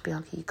gosh,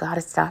 Bianca, you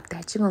gotta stop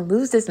that. You're gonna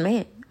lose this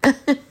man.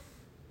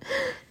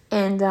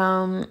 And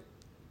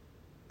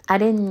I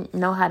didn't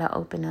know how to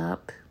open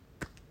up.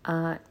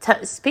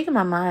 Speaking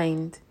my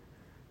mind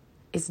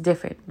is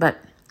different, but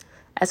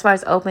as far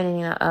as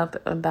opening up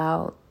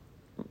about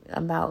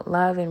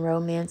love and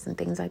romance and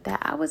things like that,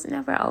 I was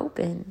never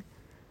open.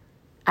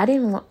 I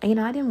didn't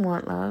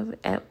want love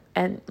at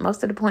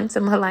most of the points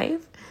in my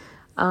life.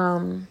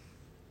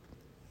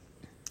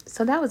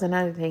 So that was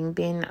another thing,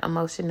 being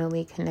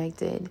emotionally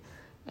connected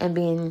and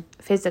being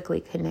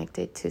physically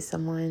connected to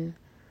someone.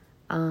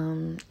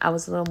 I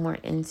was a little more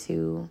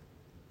into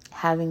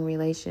having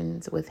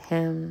relations with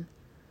him,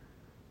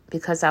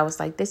 because I was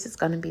like, this is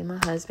going to be my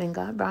husband.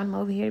 God brought him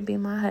over here to be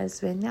my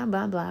husband. Yeah,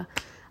 blah, blah.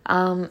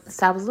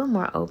 So I was a little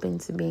more open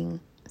to being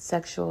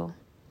sexual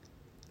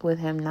with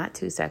him, not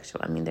too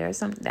sexual. I mean, there are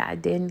some that I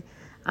didn't.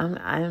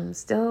 I'm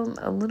still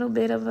a little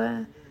bit of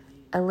a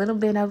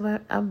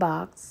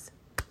box.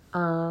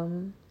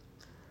 But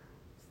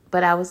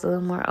I was a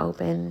little more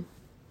open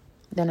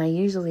than I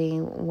usually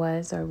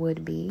was or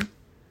would be.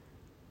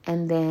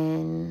 And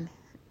then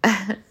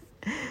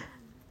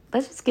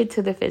let's just get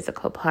to the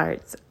physical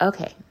parts.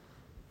 Okay.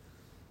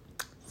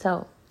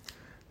 So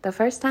the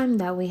first time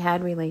that we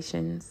had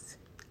relations,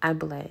 I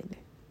bled.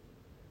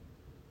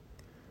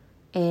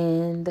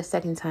 And the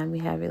second time we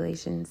had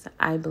relations,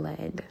 I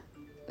bled.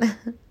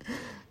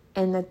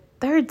 And the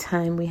third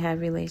time we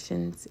had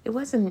relations, it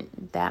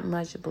wasn't that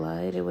much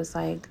blood. It was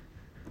like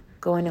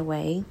going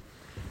away.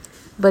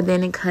 But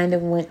then it kind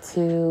of went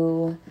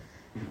to,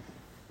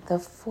 the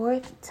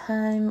fourth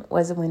time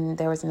was when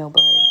there was no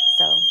blood.